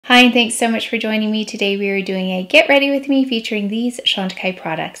Hi, and thanks so much for joining me. Today we are doing a Get Ready With Me featuring these Chantecaille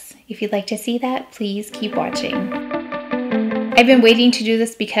products. If you'd like to see that, please keep watching. I've been waiting to do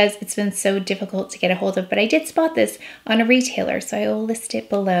this because it's been so difficult to get a hold of, but I did spot this on a retailer, so I will list it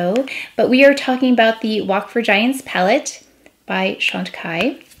below. But we are talking about the Walk for Giants palette by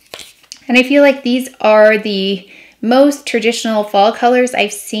Chantecaille. And I feel like these are the most traditional fall colors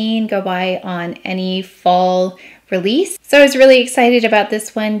I've seen go by on any fall release. So I was really excited about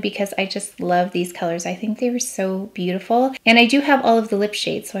this one because I just love these colors. I think they were so beautiful. And I do have all of the lip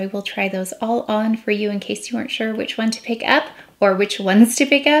shades, so I will try those all on for you in case you weren't sure which one to pick up or which ones to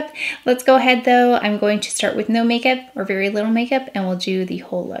pick up. Let's go ahead though. I'm going to start with no makeup or very little makeup and we'll do the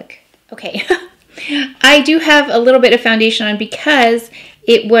whole look. Okay, I do have a little bit of foundation on because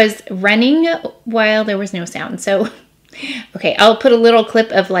it was running while there was no sound. So okay, I'll put a little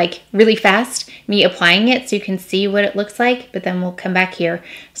clip of like really fast me applying it so you can see what it looks like, but then we'll come back here.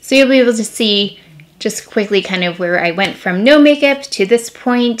 So you'll be able to see just quickly kind of where I went from no makeup to this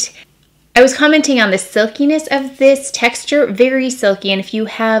point. I was commenting on the silkiness of this texture, very silky. And if you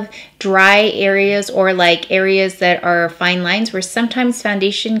have dry areas or like areas that are fine lines where sometimes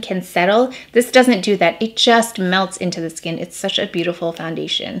foundation can settle, this doesn't do that. It just melts into the skin. It's such a beautiful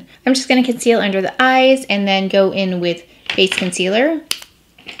foundation. I'm just gonna conceal under the eyes and then go in with base concealer.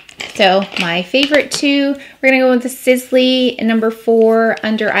 So my favorite two, we're gonna go with the Sisley number 4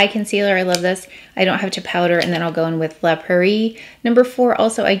 under eye concealer. I love this. I don't have to powder, and then I'll go in with La Prairie number 4.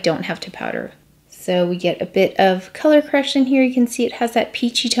 Also, I don't have to powder. So we get a bit of color correction here. You can see it has that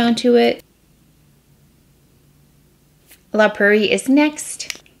peachy tone to it. La Prairie is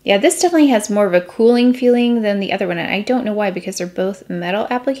next. Yeah, this definitely has more of a cooling feeling than the other one, and I don't know why because they're both metal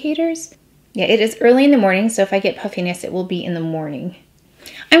applicators. Yeah, it is early in the morning, so if I get puffiness, it will be in the morning.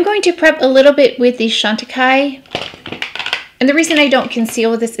 I'm going to prep a little bit with the Chantecaille. And the reason I don't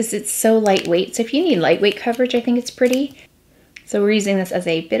conceal with this is it's so lightweight. So if you need lightweight coverage, I think it's pretty. So we're using this as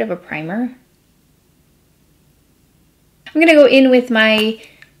a bit of a primer. I'm going to go in with my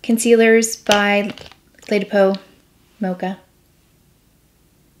concealers by Clé de Peau Mocha.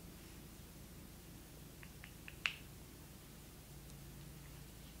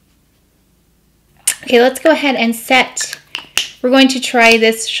 Okay, let's go ahead and set. We're going to try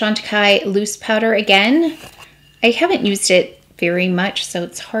this Chantecaille loose powder again. I haven't used it very much, so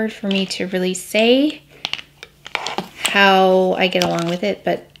it's hard for me to really say how I get along with it,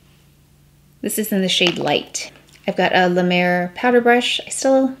 but this is in the shade Light. I've got a La Mer powder brush. I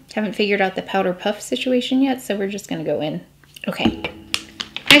still haven't figured out the powder puff situation yet, so we're just gonna go in. Okay,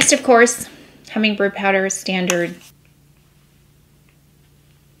 next, of course, Hummingbird powder, standard.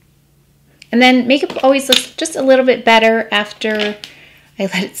 And then makeup always looks just a little bit better after I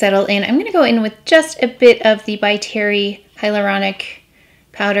let it settle in. I'm gonna go in with just a bit of the By Terry Hyaluronic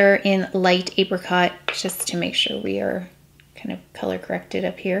powder in Light Apricot, just to make sure we are kind of color corrected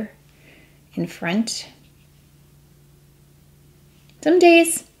up here in front. Some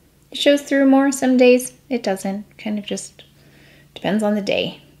days it shows through more, some days it doesn't. Kind of just depends on the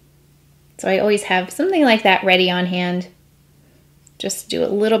day. So I always have something like that ready on hand. Just do a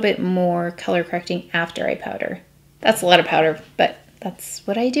little bit more color correcting after I powder. That's a lot of powder, but that's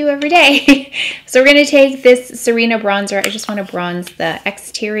what I do every day. So we're gonna take this Serena bronzer. I just wanna bronze the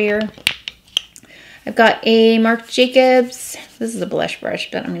exterior. I've got a Marc Jacobs. This is a blush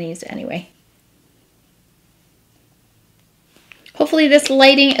brush, but I'm gonna use it anyway. Hopefully this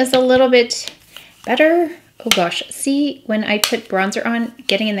lighting is a little bit better. Oh gosh, see, when I put bronzer on,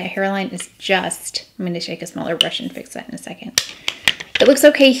 getting in that hairline is just, I'm gonna take a smaller brush and fix that in a second. It looks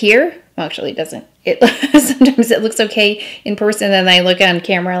okay here. Well, actually it doesn't. Sometimes it looks okay in person and then I look on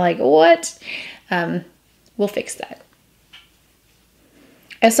camera like, what? We'll fix that.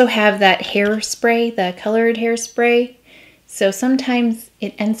 I also have that hairspray, the colored hairspray. So sometimes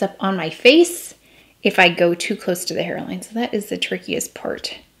it ends up on my face if I go too close to the hairline. So that is the trickiest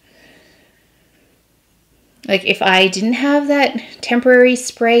part. Like if I didn't have that temporary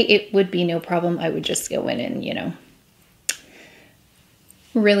spray, it would be no problem. I would just go in and, you know,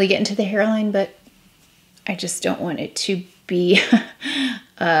 really get into the hairline, but I just don't want it to be,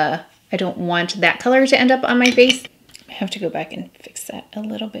 I don't want that color to end up on my face. I have to go back and fix that a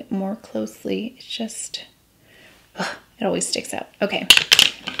little bit more closely. It's just, it always sticks out. Okay,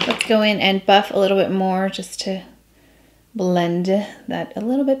 let's go in and buff a little bit more just to blend that a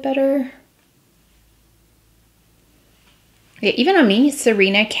little bit better. Yeah, even on me,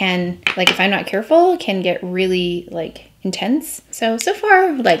 Serena can, like if I'm not careful, can get really like intense. So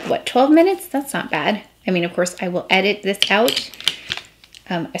far, like what, 12 minutes? That's not bad. I mean, of course, I will edit this out,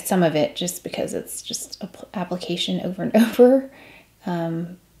 some of it, just because it's just application over and over.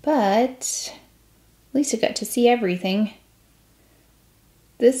 but at least I got to see everything.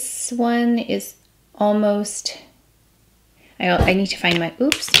 This one is almost, I need to find my,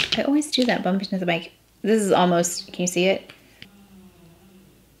 oops, I always do that, bump into the mic. This is almost, can you see it?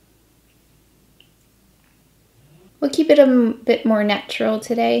 We'll keep it a bit more natural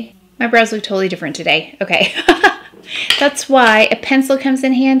today. My brows look totally different today. Okay. That's why a pencil comes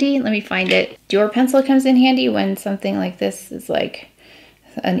in handy. Let me find it. Your pencil comes in handy when something like this is like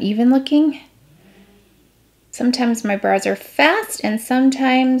uneven looking. Sometimes my brows are fast and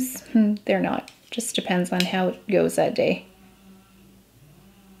sometimes they're not. Just depends on how it goes that day.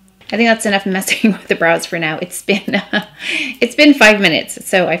 I think that's enough messing with the brows for now. It's been 5 minutes,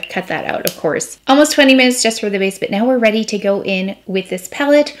 so I've cut that out, of course. Almost 20 minutes just for the base, but now we're ready to go in with this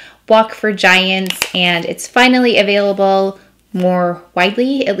palette, Walk for Giants, and it's finally available more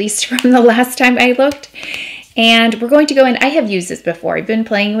widely, at least from the last time I looked. And we're going to go in, I have used this before, I've been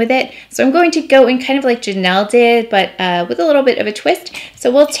playing with it, so I'm going to go in kind of like Janelle did, but with a little bit of a twist.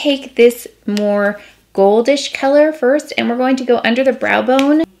 So we'll take this more goldish color first, and we're going to go under the brow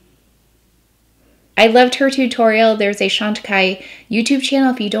bone. I loved her tutorial. There's a Chantecaille YouTube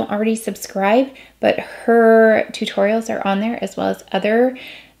channel if you don't already subscribe, but her tutorials are on there as well as other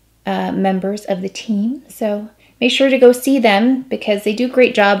members of the team. So make sure to go see them because they do a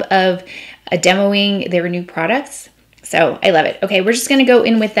great job of demoing their new products. So I love it. Okay, we're just gonna go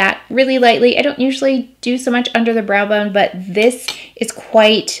in with that really lightly. I don't usually do so much under the brow bone, but this is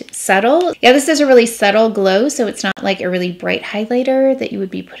quite subtle. Yeah, this is a really subtle glow, so it's not like a really bright highlighter that you would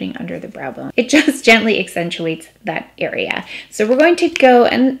be putting under the brow bone. It just gently accentuates that area. So we're going to go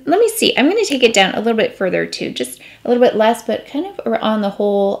and let me see, I'm gonna take it down a little bit further too, just a little bit less, but kind of on the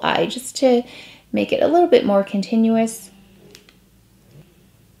whole eye, just to make it a little bit more continuous.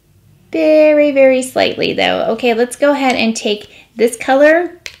 Very, very slightly though. Okay, let's go ahead and take this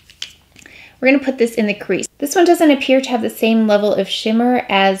color. We're gonna put this in the crease. This one doesn't appear to have the same level of shimmer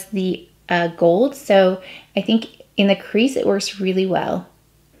as the gold, so I think in the crease it works really well.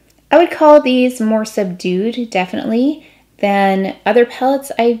 I would call these more subdued, definitely, than other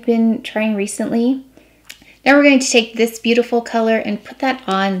palettes I've been trying recently. Now we're going to take this beautiful color and put that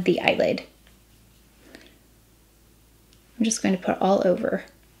on the eyelid. I'm just going to put all over.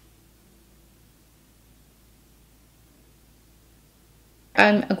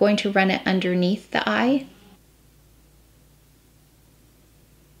 I'm going to run it underneath the eye.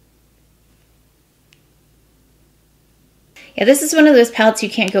 Yeah, this is one of those palettes you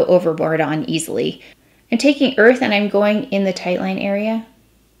can't go overboard on easily. I'm taking Earth and I'm going in the tight line area.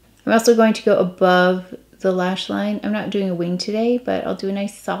 I'm also going to go above the lash line. I'm not doing a wing today, but I'll do a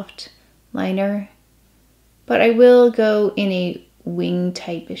nice soft liner. But I will go in a wing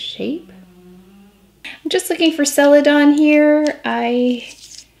type of shape. I'm just looking for Celadon here. I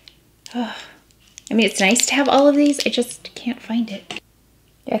mean, it's nice to have all of these. I just can't find it.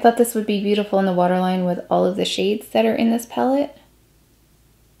 I thought this would be beautiful in the waterline with all of the shades that are in this palette.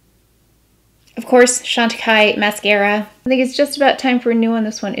 Of course, Chantecaille mascara. I think it's just about time for a new one.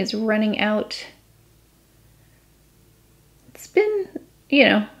 This one is running out. It's been, you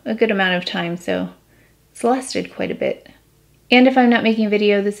know, a good amount of time, so it's lasted quite a bit. And if I'm not making a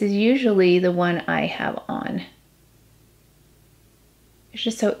video, this is usually the one I have on. It's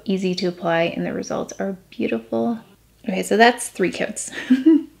just so easy to apply and the results are beautiful. Okay, so that's 3 coats.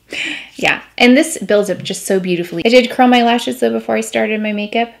 Yeah, and this builds up just so beautifully. I did curl my lashes though before I started my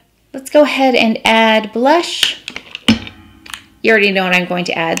makeup. Let's go ahead and add blush. You already know what I'm going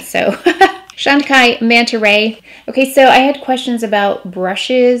to add, so. Chantecaille Manta Ray. Okay, so I had questions about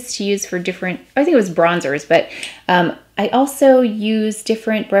brushes to use for different, I think it was bronzers, but I also use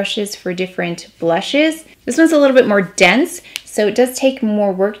different brushes for different blushes. This one's a little bit more dense, so it does take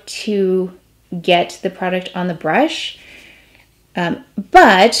more work to get the product on the brush.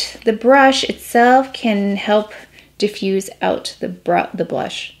 But the brush itself can help diffuse out the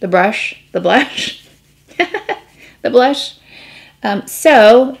blush.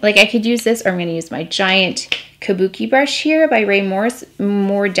 So, like I could use this, or I'm going to use my giant kabuki brush here by Ray Morris.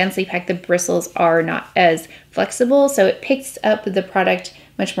 More densely packed, the bristles are not as flexible, so it picks up the product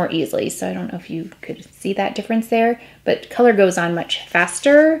much more easily. So I don't know if you could see that difference there, but color goes on much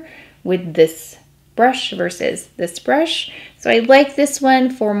faster with this brush versus this brush. So I like this one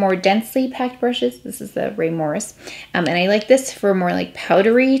for more densely packed brushes. This is the Ray Morris. And I like this for more like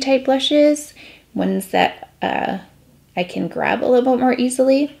powdery type blushes, ones that I can grab a little bit more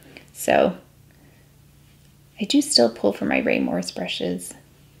easily. So I do still pull for my Ray Morris brushes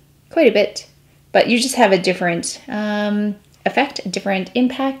quite a bit, but you just have a different effect, a different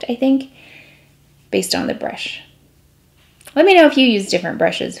impact, I think, based on the brush. Let me know if you use different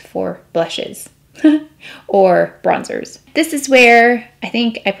brushes for blushes or bronzers. This is where I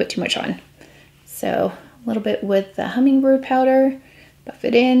think I put too much on. So a little bit with the hummingbird powder, buff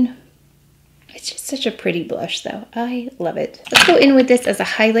it in. It's just such a pretty blush though. I love it. Let's go in with this as a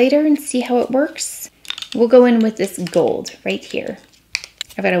highlighter and see how it works. We'll go in with this gold right here.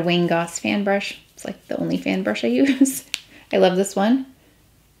 I've got a Wayne Goss fan brush. It's like the only fan brush I use. I love this one.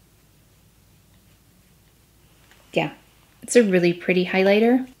 Yeah, it's a really pretty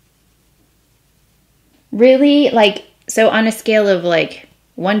highlighter. Really, like, so on a scale of like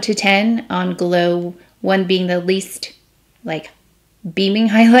 1 to 10 on Glow, 1 being the least like beaming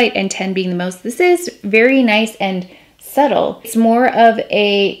highlight and 10 being the most, this is very nice and subtle. It's more of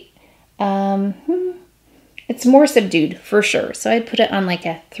a, it's more subdued for sure. So I'd put it on like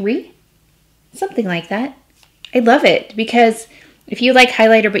a 3, something like that. I love it because if you like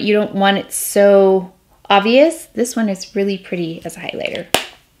highlighter but you don't want it so obvious, this one is really pretty as a highlighter.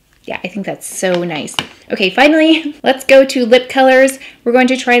 Yeah, I think that's so nice. Okay, finally, let's go to lip colors. We're going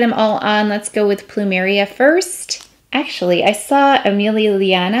to try them all on. Let's go with Plumeria first. Actually, I saw Amelia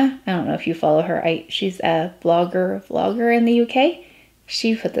Liana. I don't know if you follow her. She's a vlogger in the UK.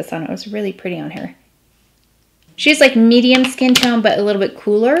 She put this on. It was really pretty on her. She's like medium skin tone, but a little bit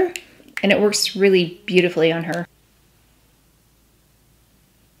cooler, and it works really beautifully on her.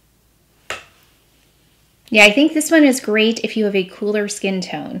 Yeah, I think this one is great if you have a cooler skin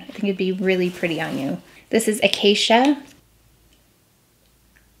tone. I think it'd be really pretty on you. This is Acacia.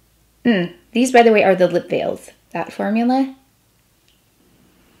 These, by the way, are the lip veils, that formula.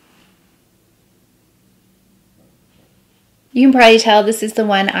 You can probably tell this is the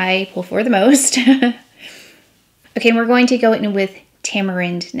one I pull for the most. Okay, and we're going to go in with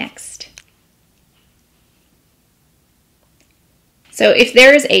Tamarind next. So if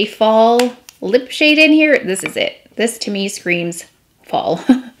there's a fall lip shade in here, this is it. This to me screams fall.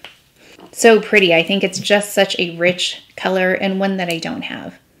 So pretty. I think it's just such a rich color and one that I don't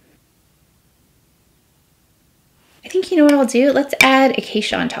have. I think you know what I'll do? Let's add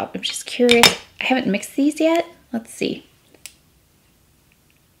Acacia on top. I'm just curious. I haven't mixed these yet. Let's see.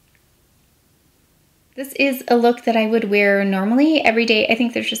 This is a look that I would wear normally every day. I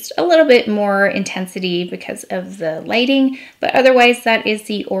think there's just a little bit more intensity because of the lighting, but otherwise that is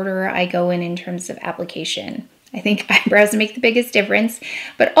the order I go in terms of application. I think eyebrows make the biggest difference,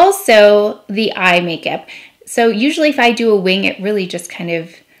 but also the eye makeup. So usually if I do a wing, it really just kind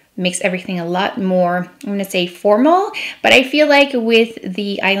of makes everything a lot more, I'm gonna say formal, but I feel like with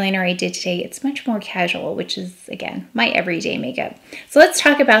the eyeliner I did today, it's much more casual, which is, again, my everyday makeup. So let's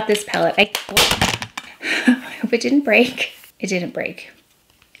talk about this palette. I hope it didn't break. It didn't break.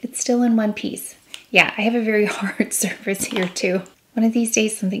 It's still in one piece. Yeah, I have a very hard surface here too. One of these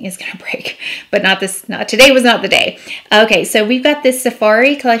days something is gonna break, but not today was not the day. Okay, so we've got this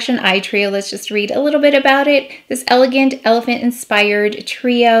Safari Collection eye trio. Let's just read a little bit about it. This elegant elephant-inspired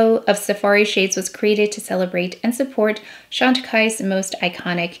trio of safari shades was created to celebrate and support Chantecaille's most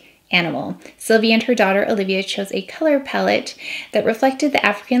iconic animal. Sylvia and her daughter Olivia chose a color palette that reflected the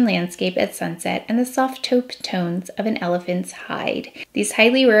African landscape at sunset and the soft taupe tones of an elephant's hide. These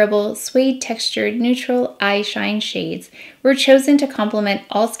highly wearable, suede textured, neutral eye shine shades were chosen to complement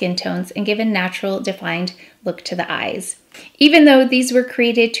all skin tones and give a natural, defined look to the eyes. Even though these were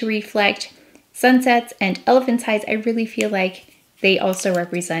created to reflect sunsets and elephant's hides, I really feel like they also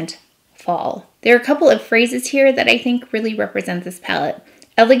represent fall. There are a couple of phrases here that I think really represent this palette.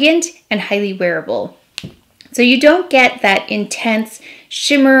 Elegant and highly wearable. So you don't get that intense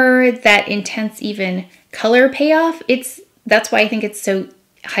shimmer, that intense even color payoff. That's why I think it's so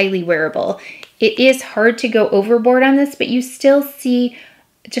highly wearable. It is hard to go overboard on this, but you still see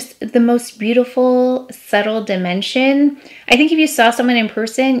just the most beautiful, subtle dimension. I think if you saw someone in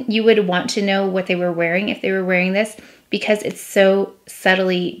person, you would want to know what they were wearing if they were wearing this, because it's so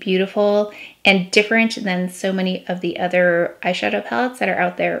subtly beautiful and different than so many of the other eyeshadow palettes that are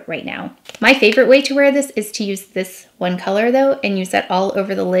out there right now. My favorite way to wear this is to use this one color though, and use that all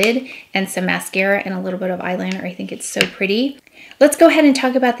over the lid and some mascara and a little bit of eyeliner. I think it's so pretty. Let's go ahead and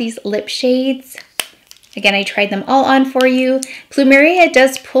talk about these lip shades. Again, I tried them all on for you. Plumeria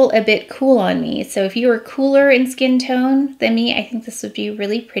does pull a bit cool on me. So if you are cooler in skin tone than me, I think this would be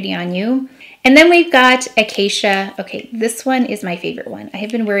really pretty on you. And then we've got Acacia. Okay, this one is my favorite one. I have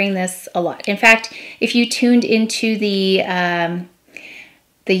been wearing this a lot. In fact, if you tuned into the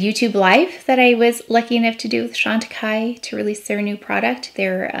YouTube live that I was lucky enough to do with Chantecaille to release their new product,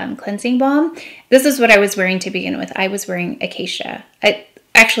 their cleansing balm, this is what I was wearing to begin with. I was wearing Acacia.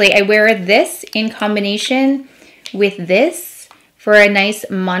 Actually, I wear this in combination with this for a nice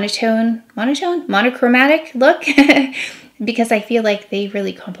monochromatic look. because I feel like they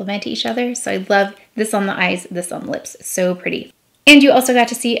really complement each other. So I love this on the eyes, this on the lips. So pretty. And you also got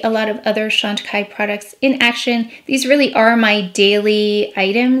to see a lot of other Chantecaille products in action. These really are my daily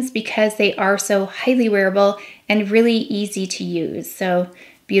items because they are so highly wearable and really easy to use. So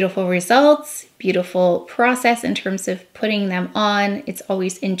beautiful results, beautiful process in terms of putting them on. It's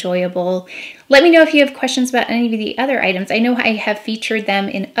always enjoyable. Let me know if you have questions about any of the other items. I know I have featured them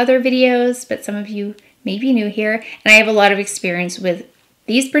in other videos, but some of you may be new here. And I have a lot of experience with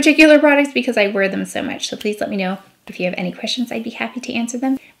these particular products because I wear them so much. So please let me know if you have any questions. I'd be happy to answer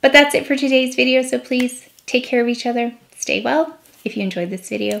them. But that's it for today's video. So please take care of each other. Stay well. If you enjoyed this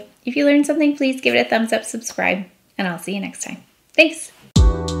video, if you learned something, please give it a thumbs up, subscribe, and I'll see you next time. Thanks.